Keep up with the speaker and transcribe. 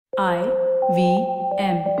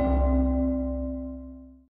IVM.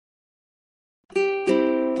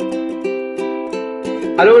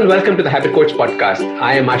 Hello and welcome to the Habit Coach podcast.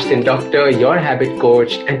 I am Ashton Doctor, your habit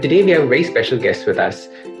coach, and today we have a very special guest with us.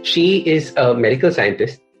 She is a medical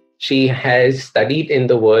scientist. She has studied in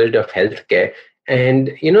the world of healthcare,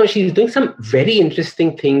 and she's doing some very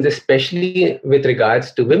interesting things, especially with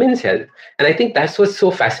regards to women's health. And I think that's what's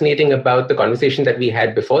so fascinating about the conversation that we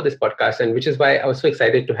had before this podcast, and which is why I was so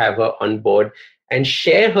excited to have her on board and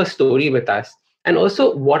share her story with us. And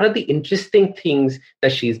also, what are the interesting things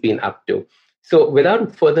that she's been up to? So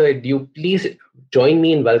without further ado, please join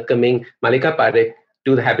me in welcoming Mallika Parekh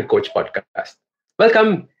to the Habit Coach podcast.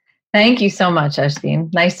 Welcome. Thank you so much,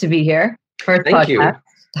 Ashteen. Nice to be here. Thank podcast. You.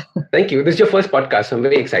 Thank you. This is your first podcast, so I'm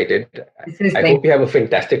very excited. I hope you have a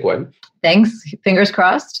fantastic one. Thanks. Fingers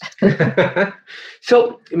crossed.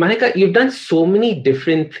 So, Mallika, you've done so many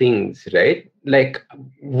different things, right? Like,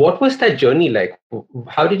 what was that journey like?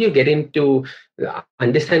 How did you get into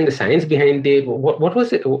understand the science behind it? What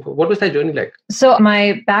was it? What was that journey like? So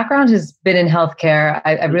my background has been in healthcare.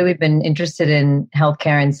 I've really been interested in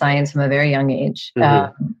healthcare and science from a very young age.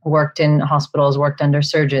 Worked in hospitals, worked under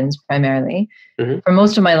surgeons primarily for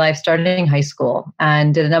most of my life, starting in high school,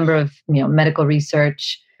 and did a number of medical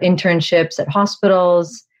research internships at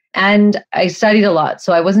hospitals. And I studied a lot.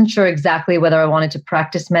 So I wasn't sure exactly whether I wanted to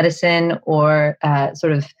practice medicine or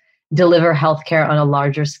sort of deliver healthcare on a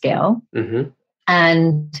larger scale.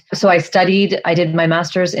 And so I did my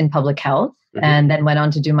master's in public health and then went on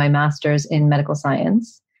to do my master's in medical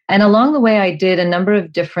science. And along the way, I had a number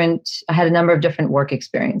of different work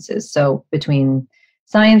experiences. So between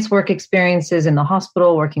science work experiences in the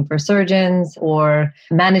hospital, working for surgeons, or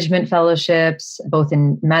management fellowships, both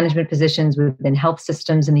in management positions within health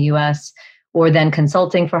systems in the US, or then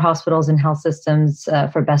consulting for hospitals and health systems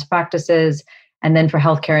for best practices, and then for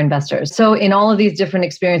healthcare investors. So in all of these different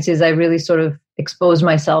experiences, I really sort of exposed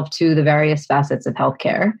myself to the various facets of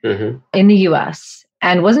healthcare in the US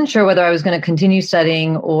and wasn't sure whether I was going to continue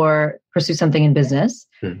studying or pursue something in business.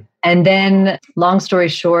 And then, long story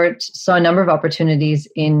short, saw a number of opportunities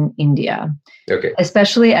in India,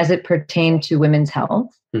 especially as it pertained to women's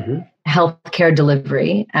health, healthcare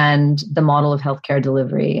delivery, and the model of healthcare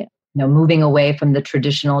delivery, moving away from the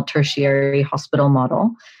traditional tertiary hospital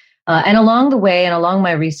model. And along the way and along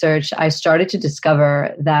my research, I started to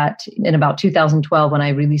discover that in about 2012, when I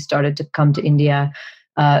really started to come to India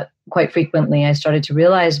quite frequently, I started to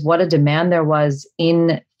realize what a demand there was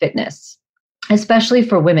in fitness, especially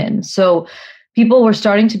for women. So people were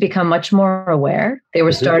starting to become much more aware. They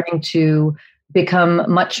were starting to become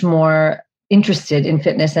much more interested in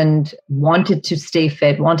fitness and wanted to stay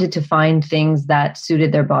fit, wanted to find things that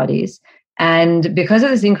suited their bodies. And because of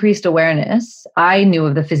this increased awareness, I knew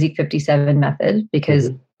of the Physique 57 method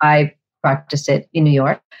because I practiced it in New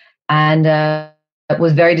York and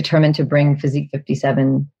was very determined to bring Physique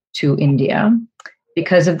 57 to India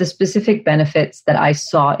because of the specific benefits that I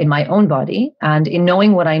saw in my own body and in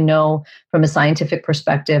knowing what I know from a scientific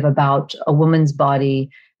perspective about a woman's body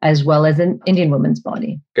as well as an Indian woman's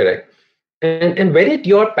body. Correct. And where did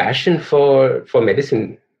your passion for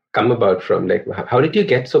medicine come about from? Like, how did you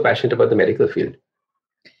get so passionate about the medical field?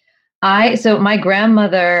 So my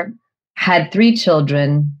grandmother had 3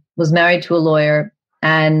 children, was married to a lawyer,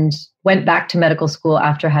 and went back to medical school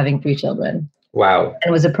after having 3 children. Wow.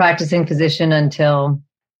 And was a practicing physician until,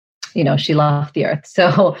 she left the earth.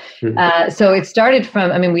 So, so it started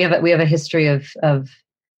from, we have a history of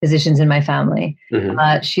physicians in my family.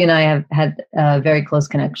 She and I have had a very close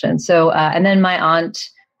connection. So, and then my aunt,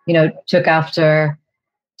 took after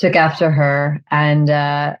her, and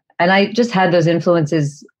I just had those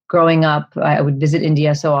influences growing up. I would visit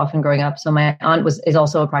India so often growing up. So my aunt is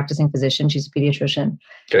also a practicing physician. She's a pediatrician.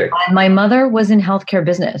 Okay. And my mother was in healthcare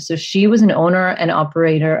business. So she was an owner and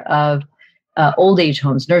operator of old age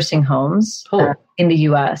homes, nursing homes in the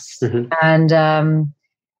US. And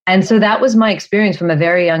so that was my experience from a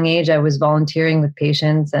very young age. I was volunteering with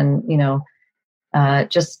patients and, I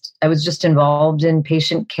was just involved in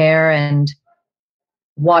patient care and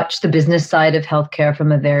watched the business side of healthcare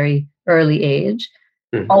from a very early age.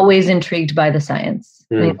 Always intrigued by the science.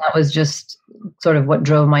 I think that was just sort of what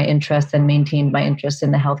drove my interest and maintained my interest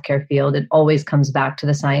in the healthcare field. It always comes back to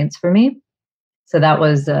the science for me. So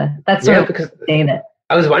that's sort of saying it.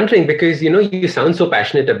 I was wondering because, you sound so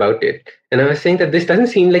passionate about it. And I was saying that this doesn't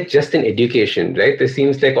seem like just an education, right? This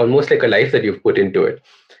seems like almost like a life that you've put into it.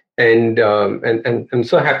 And I'm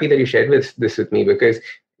so happy that you shared this with me because,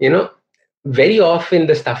 very often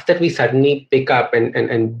the stuff that we suddenly pick up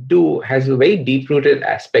and do has a very deep-rooted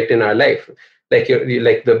aspect in our life, like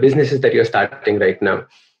the businesses that you're starting right now.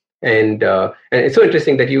 And it's so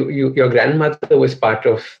interesting that your grandmother was part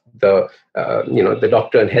of the the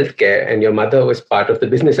doctor and healthcare, and your mother was part of the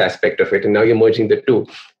business aspect of it, and now you're merging the two.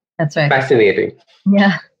 That's right. Fascinating.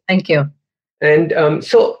 Yeah, thank you. And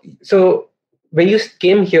so when you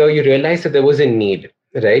came here, you realized that there was a need,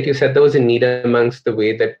 right? You said there was a need amongst the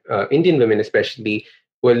way that Indian women especially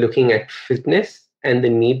were looking at fitness and the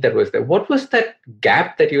need that was there. What was that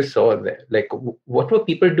gap that you saw there? Like, what were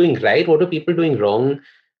people doing right? What were people doing wrong?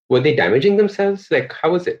 Were they damaging themselves? Like,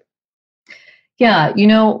 how was it? Yeah,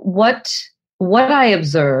 what I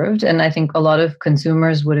observed, and I think a lot of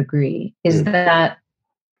consumers would agree, is that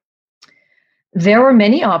there were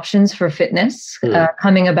many options for fitness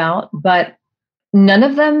coming about, but none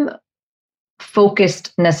of them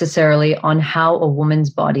focused necessarily on how a woman's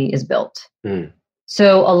body is built.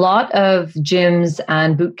 So a lot of gyms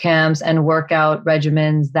and boot camps and workout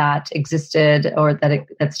regimens that existed or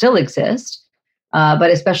that still exist, but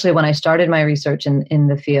especially when I started my research in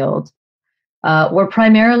the field, were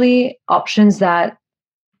primarily options that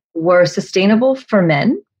were sustainable for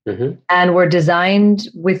men and were designed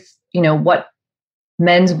with, what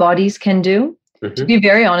men's bodies can do. To be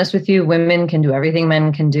very honest with you, women can do everything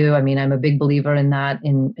men can do. I mean, I'm a big believer in that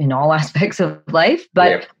in all aspects of life,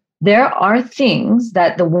 but there are things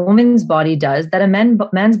that the woman's body does that a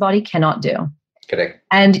man's body cannot do. Correct.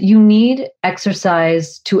 And you need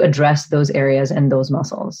exercise to address those areas and those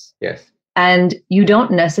muscles. Yes. And you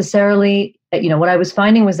don't necessarily, what I was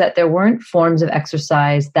finding was that there weren't forms of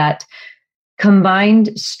exercise that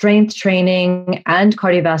combined strength training and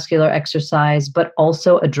cardiovascular exercise, but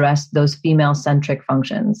also addressed those female-centric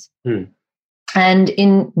functions. And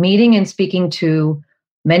in meeting and speaking to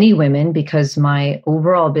many women, because my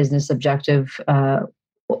overall business objective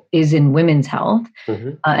is in women's health,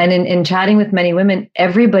 and in chatting with many women,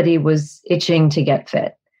 everybody was itching to get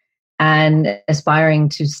fit and aspiring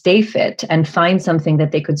to stay fit and find something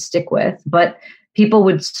that they could stick with. But people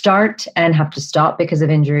would start and have to stop because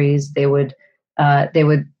of injuries. They would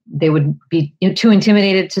be too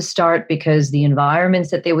intimidated to start because the environments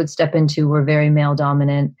that they would step into were very male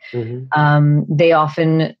dominant. They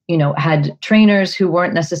often, had trainers who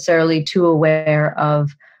weren't necessarily too aware of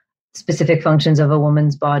specific functions of a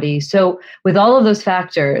woman's body. So with all of those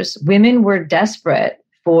factors, women were desperate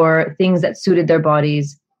for things that suited their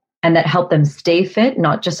bodies and that helped them stay fit,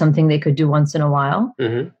 not just something they could do once in a while,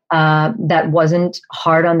 that wasn't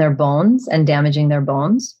hard on their bones and damaging their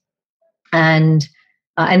bones. And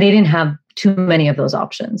they didn't have too many of those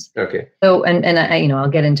options. Okay. So and I'll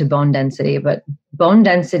get into bone density, but bone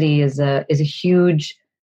density is a huge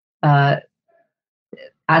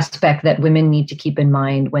aspect that women need to keep in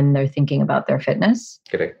mind when they're thinking about their fitness.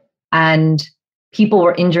 Correct. And people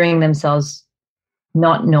were injuring themselves,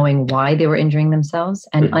 not knowing why they were injuring themselves,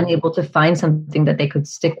 and unable to find something that they could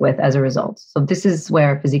stick with as a result. So this is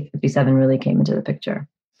where Physique 57 really came into the picture.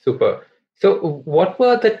 Super. So what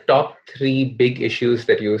were the top 3 big issues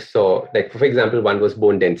that you saw? Like, for example, one was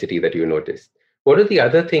bone density that you noticed. What are the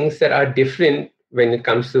other things that are different when it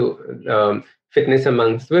comes to fitness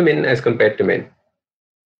amongst women as compared to men?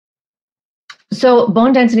 So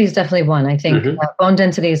bone density is definitely one. I think bone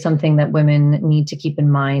density is something that women need to keep in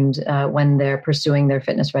mind when they're pursuing their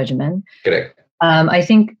fitness regimen. Correct. I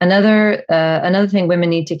think another thing women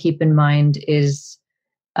need to keep in mind is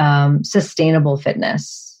sustainable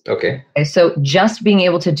fitness. Okay. So just being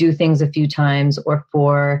able to do things a few times or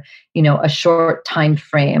for, a short time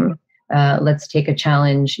frame, let's take a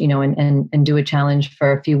challenge, and do a challenge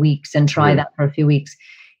for a few weeks and try that for a few weeks,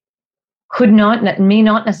 may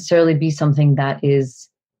not necessarily be something that is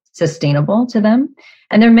sustainable to them.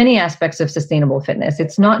 And there are many aspects of sustainable fitness.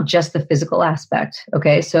 It's not just the physical aspect.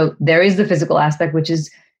 Okay. So there is the physical aspect, which is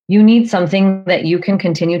you need something that you can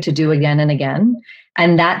continue to do again and again.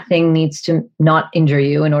 And that thing needs to not injure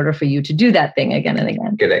you in order for you to do that thing again and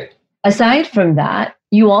again. Correct. Aside from that,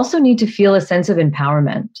 you also need to feel a sense of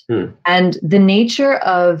empowerment. And the nature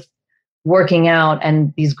of working out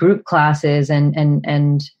and these group classes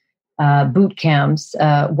and boot camps,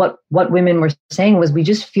 what women were saying was we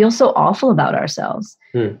just feel so awful about ourselves.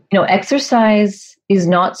 Exercise is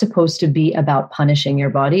not supposed to be about punishing your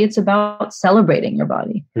body. It's about celebrating your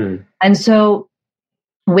body. And so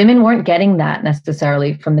women weren't getting that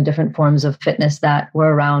necessarily from the different forms of fitness that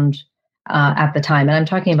were around at the time. And I'm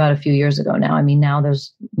talking about a few years ago now. I mean, now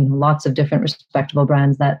there's lots of different respectable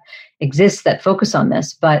brands that exist that focus on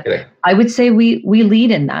this. But I would say we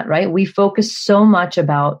lead in that, right? We focus so much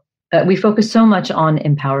on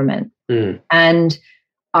empowerment. And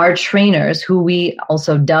our trainers, who we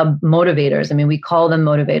also dub motivators, I mean, we call them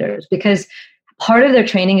motivators because part of their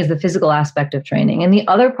training is the physical aspect of training. And the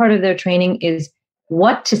other part of their training is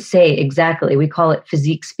what to say exactly. We call it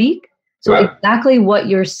physique speak. So Wow. exactly what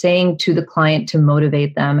you're saying to the client to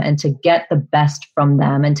motivate them and to get the best from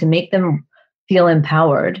them and to make them feel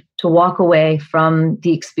empowered, to walk away from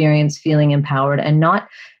the experience feeling empowered and not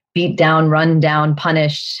beat down, run down,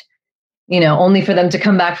 punished, only for them to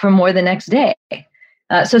come back for more the next day.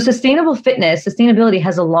 So sustainability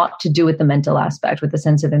has a lot to do with the mental aspect, with the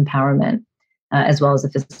sense of empowerment, as well as the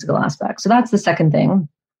physical aspect. So that's the second thing.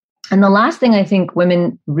 And the last thing I think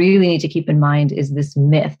women really need to keep in mind is this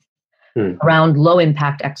myth around low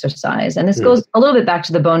impact exercise. And this goes a little bit back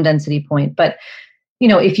to the bone density point, but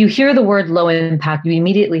if you hear the word low impact, you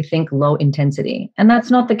immediately think low intensity. And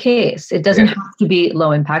that's not the case. It doesn't have to be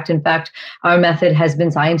low impact. In fact, our method has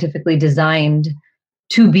been scientifically designed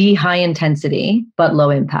to be high intensity, but low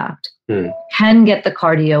impact. You can get the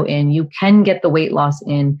cardio in, you can get the weight loss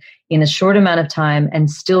in a short amount of time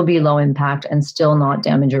and still be low impact and still not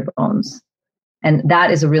damage your bones. And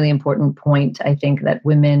that is a really important point, I think, that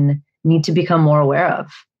women need to become more aware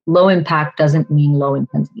of. Low impact doesn't mean low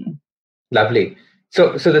intensity. Lovely.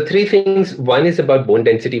 So the three things, one is about bone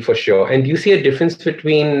density for sure. And do you see a difference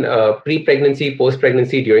between pre-pregnancy,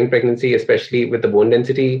 post-pregnancy, during pregnancy, especially with the bone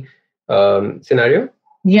density scenario?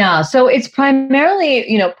 Yeah. So it's primarily,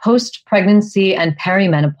 post-pregnancy and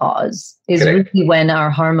perimenopause is really when our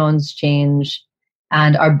hormones change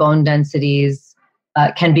and our bone densities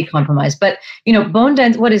can be compromised. But,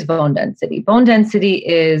 what is bone density? Bone density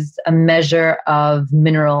is a measure of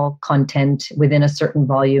mineral content within a certain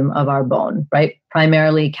volume of our bone, right?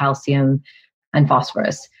 Primarily calcium and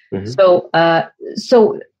phosphorus.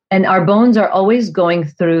 And our bones are always going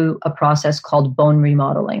through a process called bone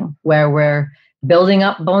remodeling, where we're building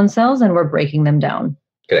up bone cells and we're breaking them down.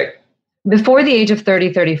 Correct. Before the age of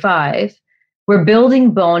 30, 35, we're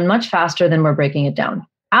building bone much faster than we're breaking it down.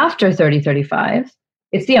 After 30, 35,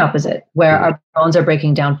 it's the opposite, where our bones are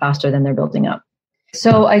breaking down faster than they're building up.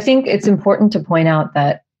 So I think it's important to point out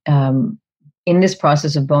that in this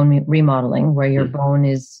process of bone remodeling, where your bone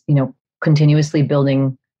is, continuously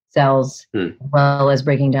building cells as well as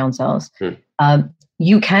breaking down cells,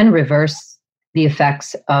 you can reverse the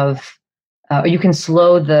effects of, or you can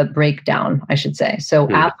slow the breakdown, I should say.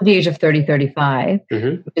 So after the age of 30, 35,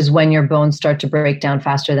 is when your bones start to break down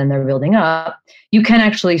faster than they're building up. You can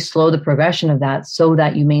actually slow the progression of that so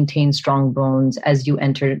that you maintain strong bones as you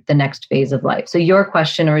enter the next phase of life. So your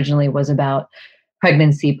question originally was about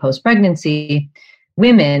pregnancy, post-pregnancy.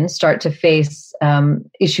 Women start to face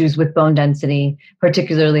issues with bone density,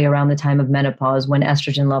 particularly around the time of menopause when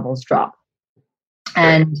estrogen levels drop.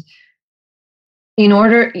 And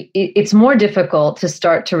it's more difficult to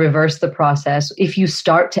start to reverse the process if you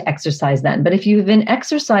start to exercise then. But if you've been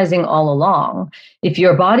exercising all along, if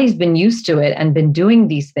your body's been used to it and been doing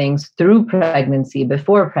these things through pregnancy,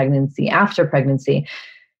 before pregnancy, after pregnancy,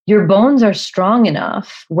 your bones are strong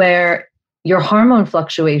enough where your hormone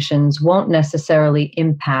fluctuations won't necessarily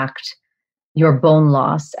impact your bone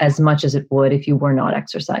loss as much as it would if you were not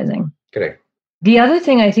exercising. Correct. The other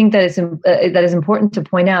thing I think that is important to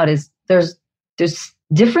point out is there's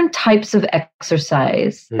different types of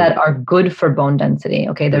exercise that are good for bone density.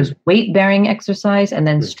 Okay, there's weight-bearing exercise and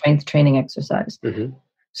then strength training exercise.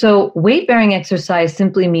 So weight-bearing exercise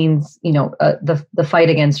simply means, the fight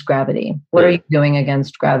against gravity. What are you doing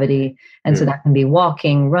against gravity? And so that can be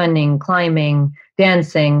walking, running, climbing,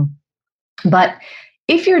 dancing. But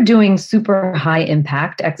if you're doing super high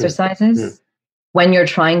impact exercises, when you're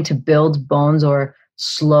trying to build bones or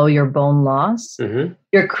slow your bone loss,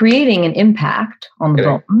 you're creating an impact on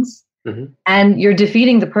the bones and you're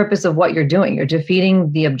defeating the purpose of what you're doing. You're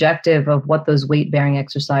defeating the objective of what those weight-bearing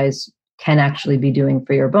exercise can actually be doing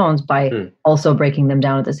for your bones by also breaking them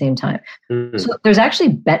down at the same time. So there's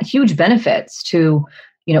actually huge benefits to,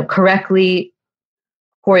 correctly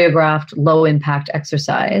choreographed low-impact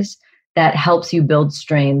exercise that helps you build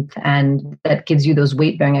strength and that gives you those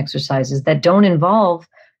weight-bearing exercises that don't involve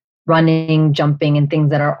running, jumping, and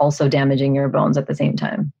things that are also damaging your bones at the same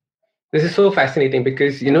time. This is so fascinating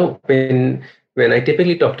because, when I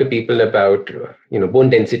typically talk to people about, bone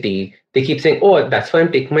density, they keep saying, oh, that's why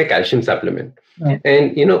I'm taking my calcium supplement. Right.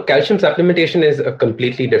 And, calcium supplementation is a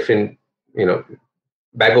completely different,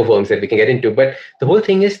 bag of worms that we can get into. But the whole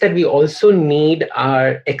thing is that we also need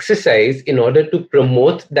our exercise in order to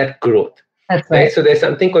promote that growth. That's right. So there's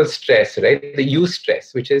something called stress, right? The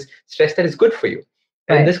eustress, which is stress that is good for you.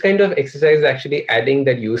 And this kind of exercise is actually adding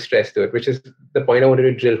that eustress to it, which is the point I wanted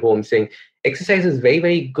to drill home, saying exercise is very,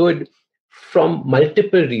 very good from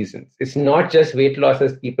multiple reasons. It's not just weight loss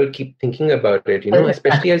as people keep thinking about it,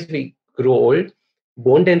 especially as we grow old.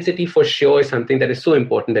 Bone density for sure is something that is so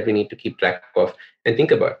important that we need to keep track of and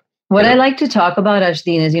think about. What I like to talk about,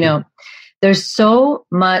 Ashdeen, is, there's so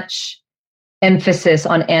much emphasis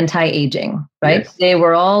on anti-aging, right? Yes. Today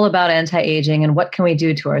we're all about anti-aging and what can we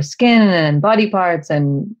do to our skin and body parts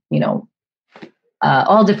and,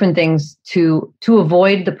 all different things to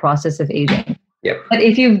avoid the process of aging. Yep. But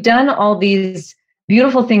if you've done all these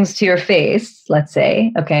beautiful things to your face, let's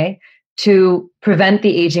say, okay, to prevent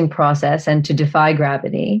the aging process and to defy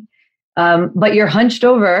gravity, but you're hunched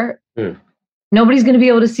over, nobody's going to be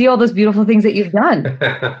able to see all those beautiful things that you've done.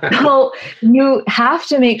 So you have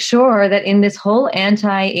to make sure that in this whole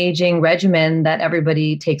anti-aging regimen that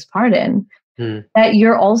everybody takes part in, that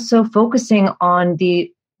you're also focusing on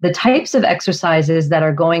the types of exercises that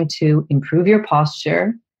are going to improve your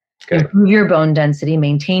posture, improve your bone density,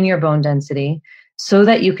 maintain your bone density, so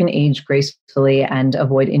that you can age gracefully and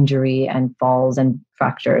avoid injury and falls and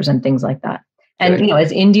fractures and things like that. And,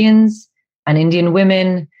 as Indians and Indian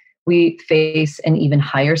women, we face an even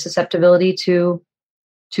higher susceptibility to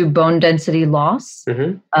bone density loss,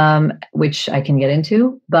 which I can get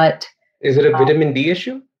into. But is it a vitamin D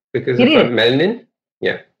issue because of melanin?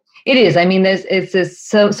 Yeah, it is. I mean, there's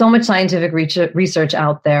so much scientific research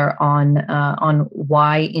out there on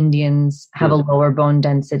why Indians have a lower bone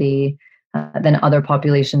density than other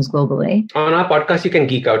populations globally. On our podcast, you can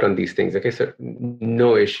geek out on these things. Okay, so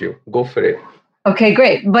no issue. Go for it. Okay,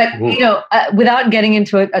 great. But, without getting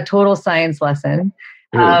into a total science lesson,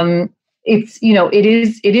 it's,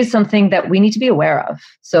 it is something that we need to be aware of.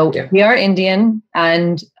 So we are Indian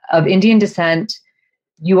and of Indian descent.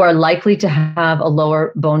 You are likely to have a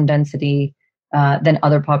lower bone density than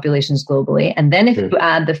other populations globally. And then if you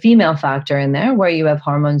add the female factor in there, where you have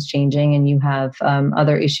hormones changing and you have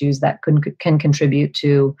other issues that can contribute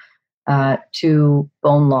to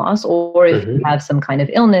bone loss, or if you have some kind of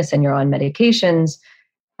illness and you're on medications,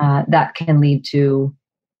 that can lead to,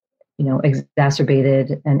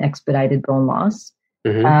 exacerbated and expedited bone loss.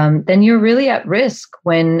 Then you're really at risk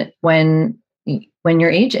when you're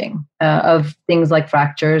aging of things like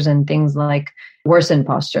fractures and things like worsened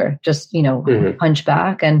posture, just,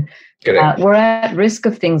 hunchback. And we're at risk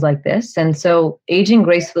of things like this. And so aging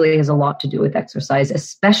gracefully has a lot to do with exercise,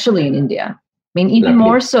 especially in India. I mean, even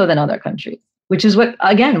more so than other countries, which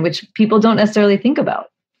people don't necessarily think about.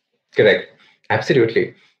 Correct.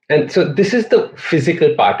 Absolutely. And so this is the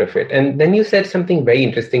physical part of it. And then you said something very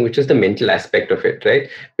interesting, which is the mental aspect of it, right?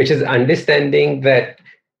 Which is understanding that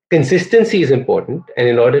consistency is important. And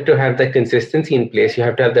in order to have that consistency in place, you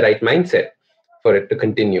have to have the right mindset for it to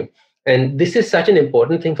continue. And this is such an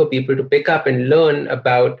important thing for people to pick up and learn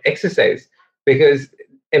about exercise, because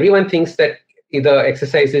everyone thinks that either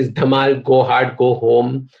exercise is dhamal, go hard, go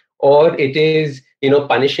home, or it is,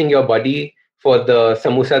 punishing your body for the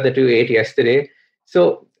samosa that you ate yesterday.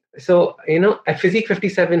 So at Physique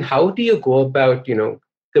 57, how do you go about,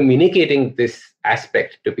 communicating this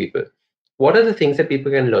aspect to people? What are the things that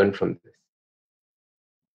people can learn from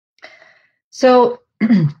this? So,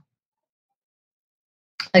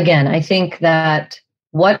 again, I think that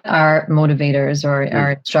what our motivators or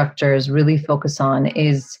our instructors really focus on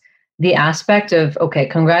is the aspect of, okay,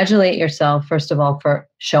 congratulate yourself, first of all, for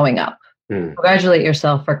showing up. Congratulate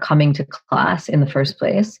yourself for coming to class in the first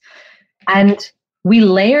place. And we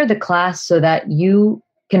layer the class so that you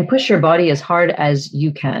can push your body as hard as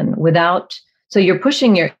you can so you're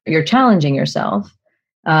pushing, you're challenging yourself,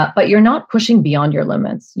 but you're not pushing beyond your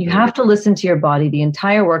limits. You have to listen to your body. The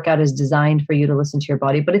entire workout is designed for you to listen to your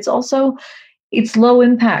body, but it's low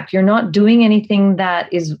impact. You're not doing anything that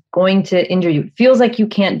is going to injure you. It feels like you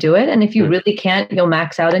can't do it. And if you really can't, you'll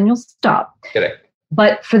max out and you'll stop. Correct.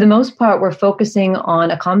 But for the most part, we're focusing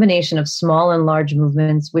on a combination of small and large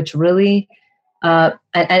movements, which really,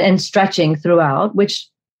 and stretching throughout, which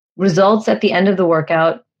results at the end of the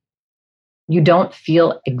workout, you don't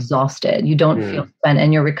feel exhausted. You don't feel spent,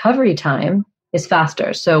 and your recovery time is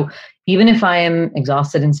faster. So even if I am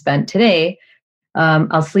exhausted and spent today,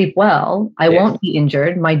 I'll sleep well. I won't be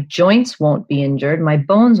injured. My joints won't be injured. My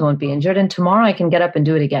bones won't be injured. And tomorrow I can get up and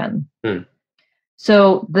do it again.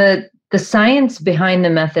 So the science behind the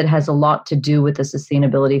method has a lot to do with the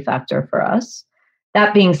sustainability factor for us.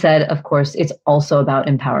 That being said, of course, it's also about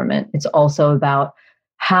empowerment. It's also about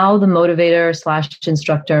how the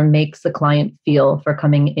motivator/instructor makes the client feel for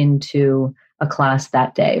coming into a class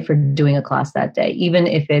that day, for doing a class that day, even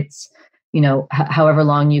if it's, however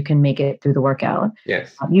long you can make it through the workout.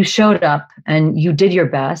 Yes. You showed up and you did your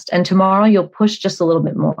best, and tomorrow you'll push just a little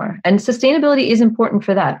bit more. And sustainability is important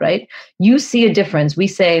for that, right? You see a difference. We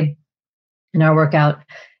say in our workout,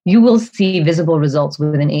 you will see visible results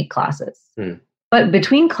within 8 classes. But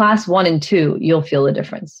between class 1 and 2, you'll feel a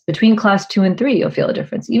difference. Between class 2 and 3, you'll feel a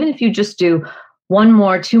difference. Even if you just do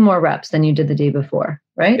two more reps than you did the day before,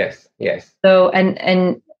 right? Yes. So,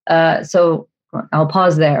 so I'll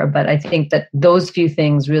pause there, but I think that those few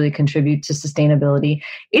things really contribute to sustainability.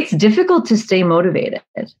 It's difficult to stay motivated.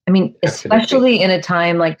 I mean, especially in a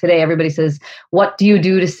time like today, everybody says, what do you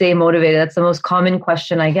do to stay motivated? That's the most common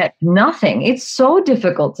question I get. Nothing. It's so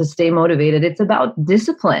difficult to stay motivated. It's about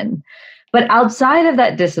discipline. But outside of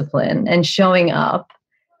that discipline and showing up,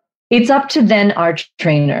 it's up to then our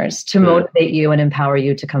trainers to motivate you and empower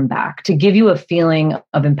you to come back, to give you a feeling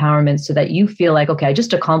of empowerment so that you feel like, okay, I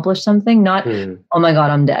just accomplished something, not, oh my God,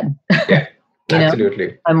 I'm dead. Yeah,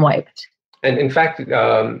 absolutely. I'm wiped. And in fact,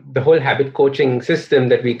 the whole habit coaching system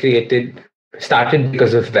that we created started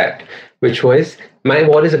because of that, which was my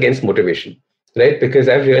war is against motivation, right? Because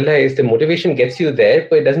I've realized the motivation gets you there,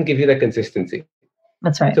 but it doesn't give you that consistency.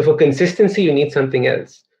 That's right. So for consistency, you need something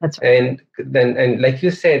else. That's right. And like you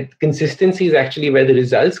said, consistency is actually where the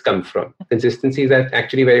results come from. Consistency is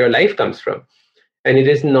actually where your life comes from. And it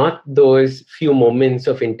is not those few moments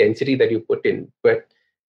of intensity that you put in, but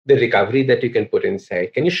the recovery that you can put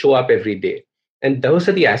inside. Can you show up every day? And those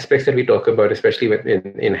are the aspects that we talk about, especially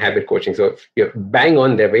in habit coaching. So you're bang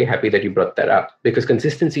on there. Very happy that you brought that up, because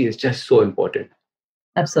consistency is just so important.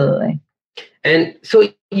 Absolutely. And so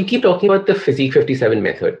you keep talking about the Physique 57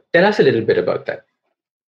 method. Tell us a little bit about that.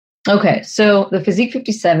 Okay, so the Physique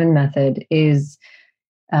 57 method is,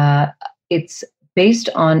 it's based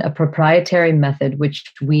on a proprietary method, which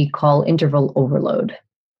we call interval overload,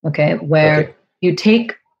 where you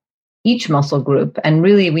take each muscle group, and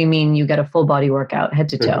really we mean you get a full body workout, head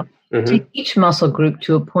to toe. Take each muscle group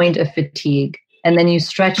to a point of fatigue, and then you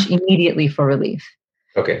stretch immediately for relief.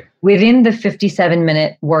 Okay. Within the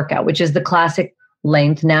 57-minute workout, which is the classic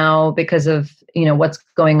length now, because of what's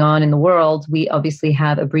going on in the world, we obviously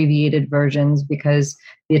have abbreviated versions because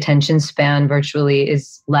the attention span virtually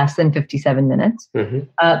is less than 57 minutes.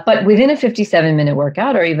 But within a 57-minute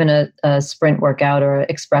workout, or even a sprint workout or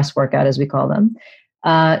express workout, as we call them,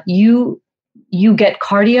 you get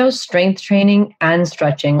cardio, strength training, and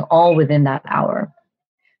stretching all within that hour.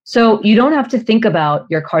 So you don't have to think about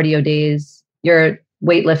your cardio days, your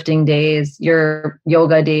weightlifting days, your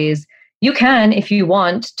yoga days. You can, if you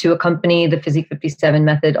want, to accompany the Physique 57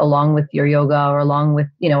 method along with your yoga or along with,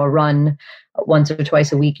 a run once or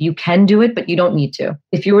twice a week. You can do it, but you don't need to.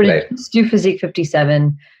 If you were to just do Physique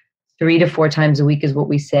 57 3 to 4 times a week is what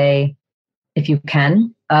we say. If you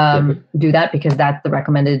can do that, because that's the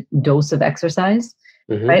recommended dose of exercise,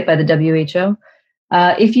 right, by the WHO.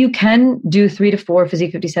 If you can do 3 to 4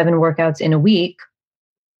 Physique 57 workouts in a week,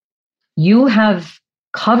 you have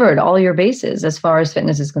covered all your bases as far as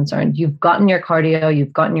fitness is concerned. You've gotten your cardio,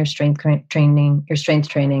 you've gotten your strength training,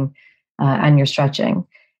 and your stretching.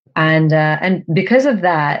 And because of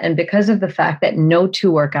that, and because of the fact that no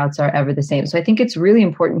 2 workouts are ever the same. So I think it's really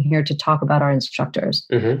important here to talk about our instructors.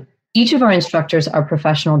 Each of our instructors are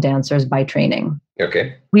professional dancers by training.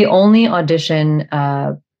 Okay. We only audition,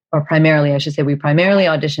 we primarily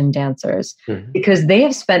audition dancers because they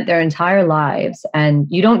have spent their entire lives, and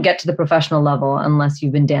you don't get to the professional level unless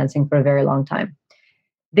you've been dancing for a very long time.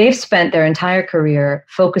 They've spent their entire career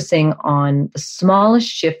focusing on the smallest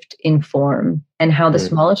shift in form and how the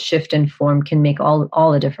smallest shift in form can make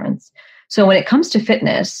all the difference. So when it comes to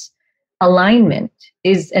fitness, alignment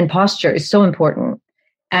and posture is so important.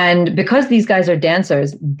 And because these guys are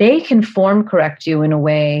dancers, they can form correct you in a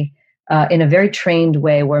way, in a very trained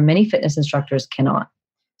way, where many fitness instructors cannot.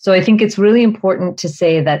 So I think it's really important to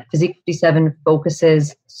say that Physique 57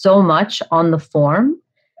 focuses so much on the form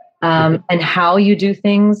and how you do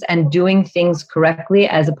things and doing things correctly,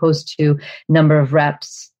 as opposed to number of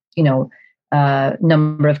reps,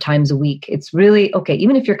 number of times a week. It's really, okay,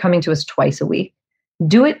 even if you're coming to us twice a week,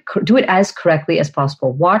 do it as correctly as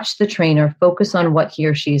possible. Watch the trainer, focus on what he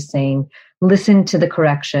or she is saying, listen to the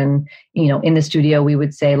correction. In the studio, we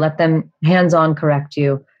would say, let them hands-on correct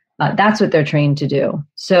you. That's what they're trained to do.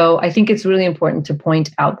 So I think it's really important to point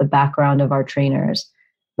out the background of our trainers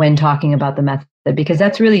when talking about the method, because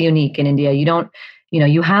that's really unique in India. You don't,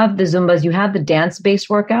 you have the Zumbas, you have the dance-based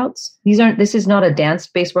workouts. This is not a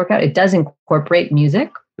dance-based workout. It does incorporate music,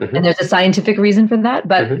 and there's a scientific reason for that,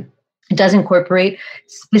 but it does incorporate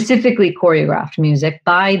specifically choreographed music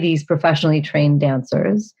by these professionally trained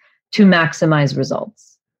dancers to maximize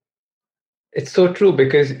results. It's so true,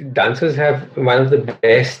 because dancers have one of the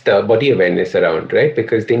best body awareness around, right?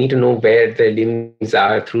 Because they need to know where their limbs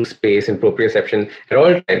are through space and proprioception at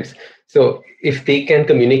all times. So if they can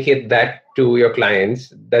communicate that to your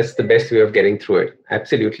clients, that's the best way of getting through it.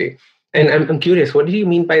 Absolutely. And I'm curious, what do you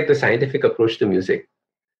mean by the scientific approach to music?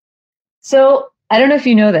 So I don't know if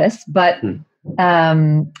you know this, but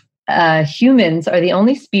humans are the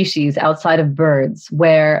only species outside of birds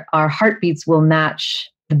where our heartbeats will match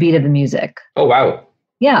the beat of the music. Oh, wow.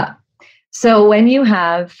 Yeah. So when you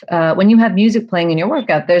have music playing in your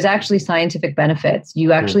workout, there's actually scientific benefits.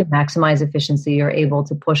 You actually maximize efficiency. You're able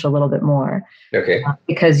to push a little bit more. Okay.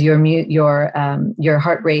 Because your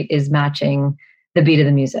heart rate is matching the beat of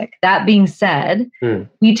the music. That being said,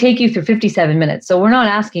 we take you through 57 minutes. So we're not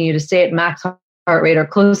asking you to stay at max heart rate or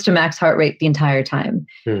close to max heart rate the entire time.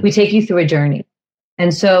 We take you through a journey.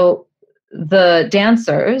 And so the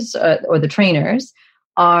dancers or the trainers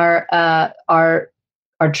are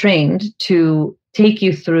trained to take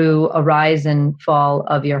you through a rise and fall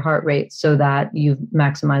of your heart rate so that you've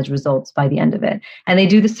maximized results by the end of it. And they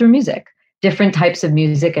do this through music, different types of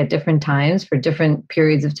music at different times for different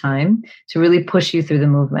periods of time to really push you through the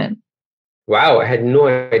movement. Wow, I had no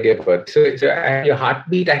idea about it. So your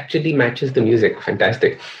heartbeat actually matches the music.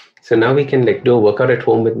 Fantastic. So now we can do a workout at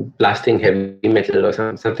home with blasting heavy metal or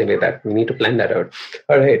something like that. We need to plan that out.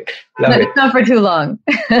 All right. Love it. Not for too long.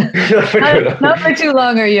 Not for too long. Not for too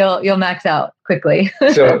long or you'll max out quickly.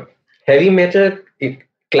 So heavy metal,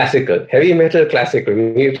 classical. Heavy metal, classical.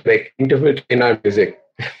 We need interval in our music.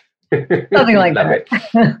 Something like that.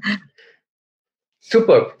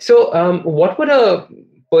 Super. So what would a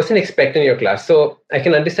person expect in your class? So I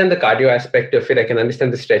can understand the cardio aspect of it. I can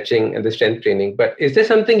understand the stretching and the strength training. But is there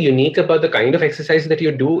something unique about the kind of exercise that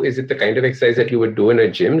you do? Is it the kind of exercise that you would do in a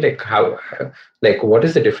gym? What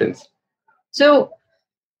is the difference? So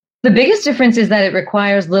the biggest difference is that it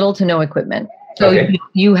requires little to no equipment. So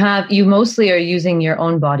you mostly are using your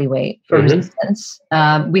own body weight for resistance.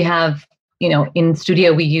 We have, in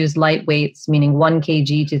studio, we use light weights, meaning 1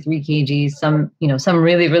 kg to 3 kgs. Some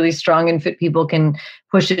really, really strong and fit people can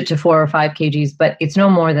push it to 4 or 5 kgs, but it's no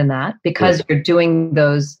more than that because you're doing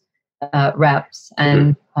those reps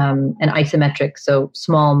and isometric, so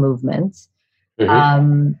small movements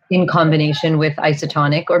in combination with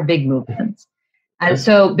isotonic or big movements. And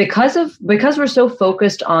so because we're so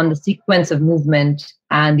focused on the sequence of movement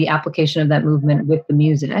and the application of that movement with the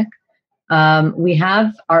music, we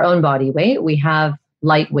have our own body weight, we have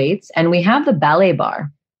light weights, and we have the ballet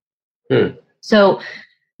bar. So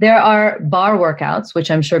there are bar workouts, which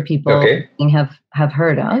I'm sure people have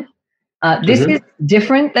heard of. This is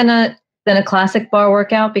different than a classic bar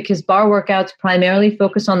workout because bar workouts primarily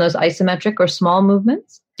focus on those isometric or small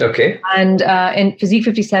movements. Okay. And in Physique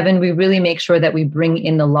 57, we really make sure that we bring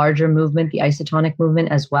in the larger movement, the isotonic movement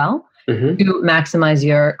as well, to maximize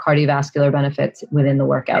your cardiovascular benefits within the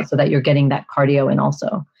workout so that you're getting that cardio in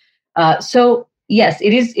also. So yes,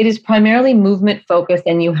 it is primarily movement focused,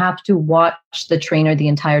 and you have to watch the trainer the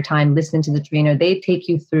entire time, listen to the trainer. They take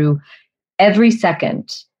you through every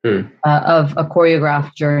second of a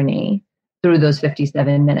choreographed journey through those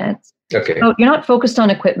 57 minutes. Okay. So you're not focused on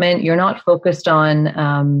equipment. You're not focused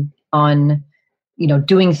on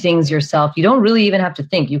doing things yourself. You don't really even have to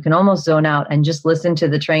think. You can almost zone out and just listen to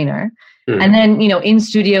the trainer. And then, in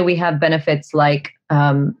studio, we have benefits like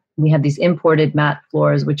we have these imported mat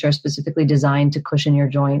floors, which are specifically designed to cushion your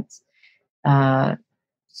joints.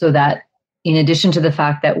 So that in addition to the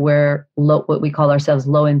fact that we're what we call ourselves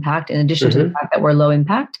low impact, in addition to the fact that we're low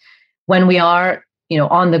impact, when we are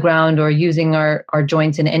on the ground or using our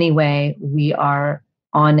joints in any way, we are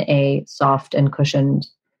on a soft and cushioned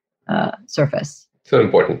surface. So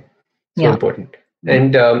important. Important.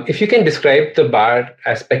 And if you can describe the bar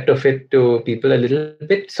aspect of it to people a little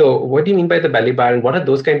bit. So what do you mean by the ballet bar and what are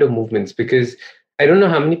those kind of movements? Because I don't know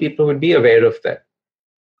how many people would be aware of that.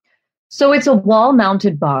 So it's a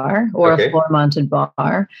wall-mounted bar or a floor-mounted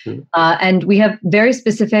bar. And we have very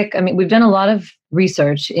specific, we've done a lot of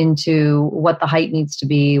research into what the height needs to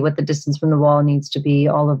be, what the distance from the wall needs to be,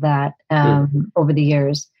 all of that over the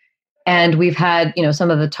years. And we've had,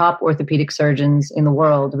 some of the top orthopedic surgeons in the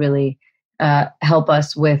world really help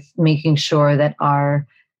us with making sure that our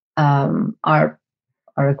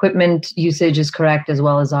equipment usage is correct as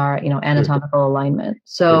well as our, anatomical alignment.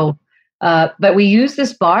 So, but we use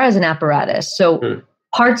this bar as an apparatus. So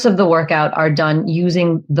parts of the workout are done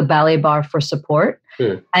using the ballet bar for support.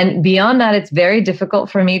 And beyond that, it's very difficult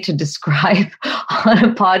for me to describe on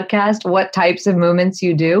a podcast what types of movements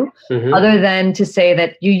you do, other than to say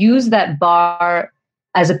that you use that bar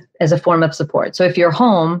as a form of support. So if you're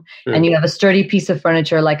home and you have a sturdy piece of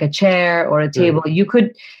furniture like a chair or a table, you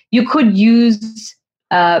could use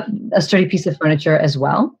a sturdy piece of furniture as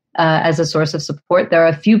well as a source of support. There are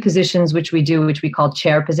a few positions which we do, which we call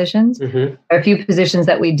chair positions. There are a few positions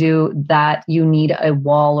that we do that you need a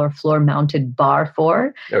wall or floor mounted bar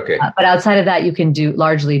for. But outside of that, you can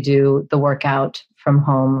largely do the workout from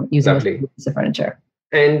home using a piece of furniture.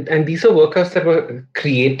 And these are workouts that were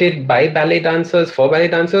created by ballet dancers for ballet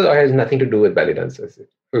dancers, or has nothing to do with ballet dancers?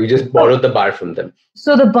 Or we just borrowed the bar from them?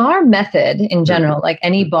 So the bar method in general, like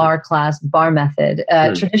any bar class, bar method,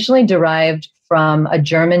 traditionally derived from a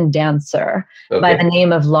German dancer by the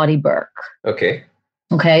name of Lottie Burke.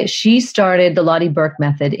 Okay. She started the Lottie Burke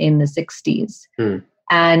method in the 60s.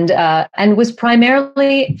 And was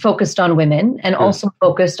primarily focused on women, and also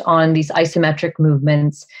focused on these isometric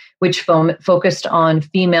movements, which focused on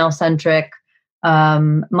female-centric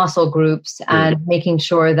muscle groups, and making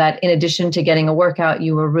sure that in addition to getting a workout,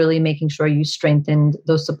 you were really making sure you strengthened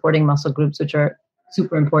those supporting muscle groups, which are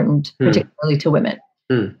super important, particularly to women.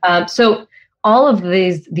 So all of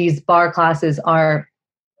these bar classes are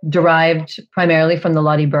derived primarily from the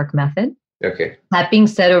Lottie Burke method. That being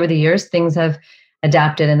said, over the years, things have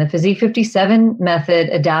adapted, and the Physique 57 method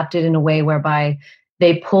adapted in a way whereby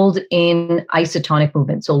they pulled in isotonic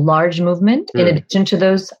movement, so large movement in addition to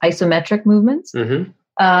those isometric movements,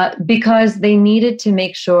 because they needed to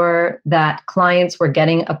make sure that clients were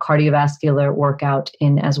getting a cardiovascular workout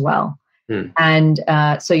in as well. And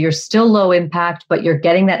so you're still low impact, but you're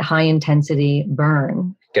getting that high intensity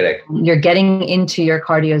burn. Correct. You're getting into your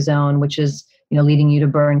cardio zone, which is, leading you to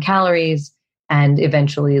burn calories and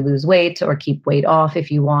eventually lose weight or keep weight off if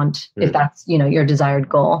you want, if that's, your desired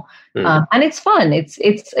goal. And it's fun.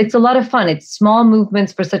 It's a lot of fun. It's small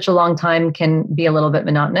movements for such a long time can be a little bit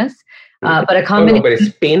monotonous, but a combination. But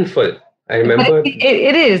it's painful. I remember.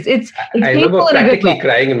 It is. It's I remember practically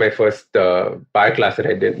crying in my first bar class that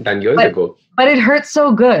I done years ago. But it hurts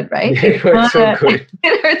so good, right? It hurts so good.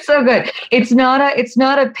 It hurts so good. It's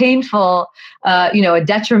not a painful, a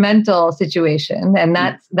detrimental situation, and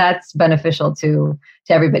that's beneficial to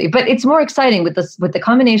everybody. But it's more exciting with the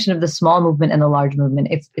combination of the small movement and the large movement.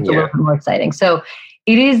 It's a little bit more exciting. So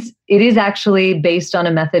it is actually based on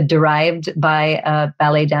a method derived by a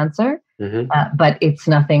ballet dancer. But it's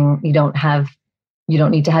nothing, you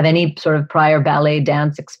don't need to have any sort of prior ballet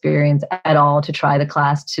dance experience at all to try the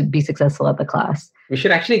class, to be successful at the class. We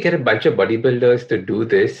should actually get a bunch of bodybuilders to do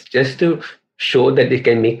this just to show that they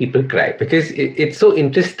can make people cry, because it's so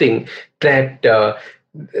interesting that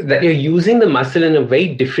that you're using the muscle in a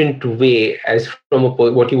very different way as from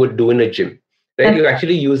what you would do in a gym, right? You're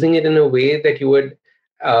actually using it in a way that you would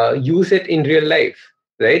use it in real life,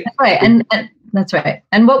 right? That's right. And that's right.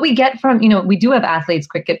 And what we get from, we do have athletes,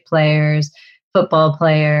 cricket players, football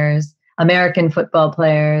players, American football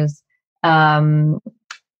players, rugby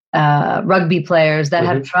players that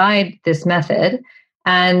have tried this method,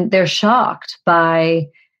 and they're shocked by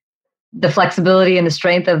the flexibility and the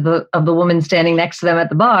strength of the woman standing next to them at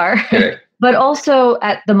the bar, but also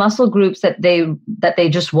at the muscle groups that they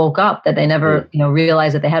just woke up, that they never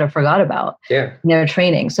realized that they had or forgot about in their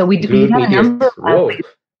training. So we have a number of athletes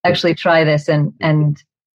actually try this and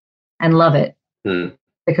love it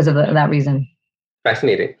because of that reason.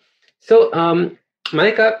 Fascinating. So,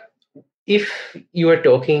 Mallika, if you are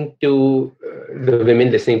talking to the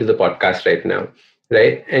women listening to the podcast right now,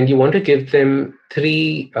 right, and you want to give them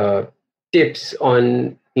 3 tips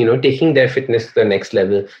on, taking their fitness to the next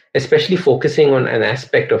level, especially focusing on an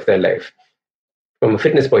aspect of their life from a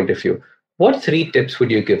fitness point of view, what 3 tips would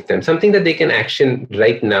you give them? Something that they can action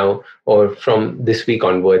right now or from this week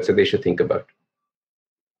onwards that they should think about?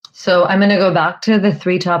 So I'm going to go back to the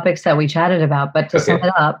 3 topics that we chatted about, but to sum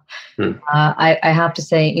it up, I have to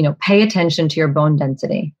say, pay attention to your bone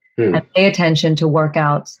density and pay attention to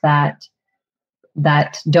workouts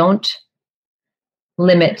that don't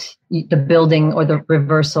limit the building or the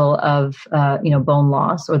reversal of, bone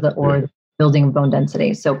loss or the building of bone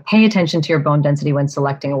density. So pay attention to your bone density when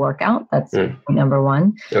selecting a workout. That's point number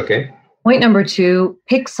 1. Okay. Point number 2,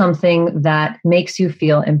 pick something that makes you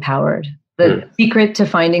feel empowered. The secret to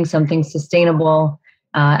finding something sustainable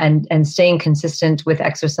and staying consistent with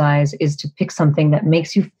exercise is to pick something that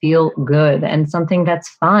makes you feel good and something that's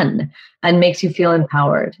fun and makes you feel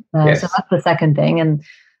empowered. So that's the second thing. And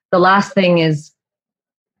the last thing is,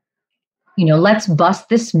 let's bust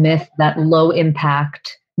this myth that low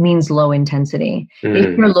impact means low intensity.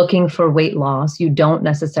 If you're looking for weight loss, you don't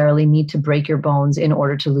necessarily need to break your bones in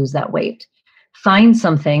order to lose that weight. Find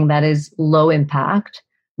something that is low impact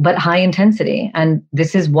but high intensity, and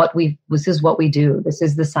this is what we do. This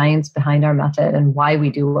is the science behind our method and why we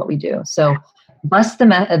do what we do. So bust the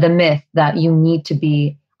myth that you need to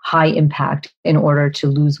be high impact in order to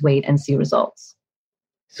lose weight and see results.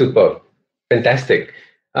 Super, fantastic.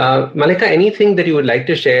 Mallika, anything that you would like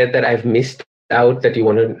to share that I've missed out that you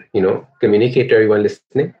want to, communicate to everyone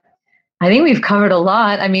listening? I think we've covered a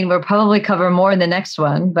lot. I mean, we'll probably cover more in the next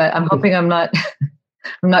one, but I'm hoping I'm not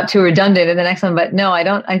I'm not too redundant in the next one, but no, I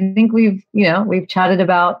don't. I think we've chatted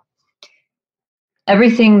about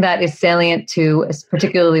everything that is salient to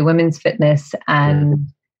particularly women's fitness and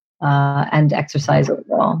exercise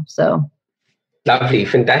overall. So lovely,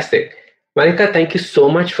 fantastic. Mallika, thank you so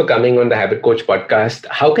much for coming on the Habit Coach podcast.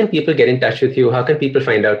 How can people get in touch with you? How can people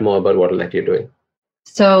find out more about what all that you're doing?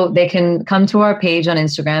 So they can come to our page on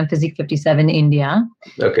Instagram, Physique 57 India.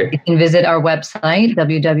 Okay. They can visit our website,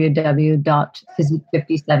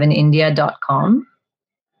 www.physique57india.com.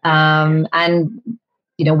 And,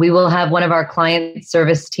 we will have one of our client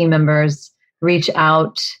service team members reach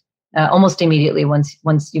out almost immediately once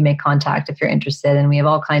you make contact if you're interested. And we have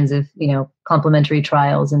all kinds of, complimentary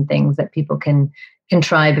trials and things that people can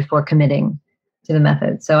try before committing to the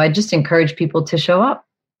method. So I just encourage people to show up.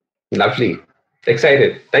 Lovely.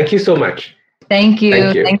 Excited. Thank you so much. Thank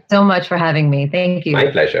you. Thanks so much for having me. Thank you.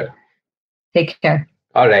 My pleasure. Take care.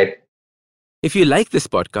 All right. If you like this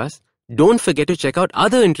podcast, don't forget to check out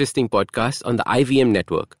other interesting podcasts on the IVM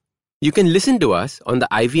network. You can listen to us on the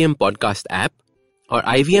IVM Podcast app or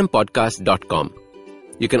ivmpodcast.com.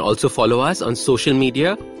 You can also follow us on social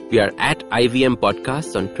media. We are at IVM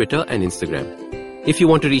Podcasts on Twitter and Instagram. If you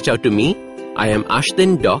want to reach out to me, I am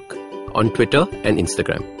Ashtin Doc on Twitter and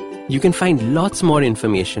Instagram. You can find lots more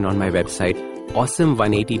information on my website,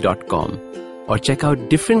 awesome180.com, or check out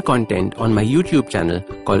different content on my YouTube channel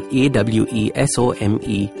called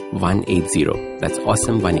AWESOME180. That's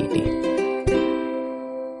Awesome 180.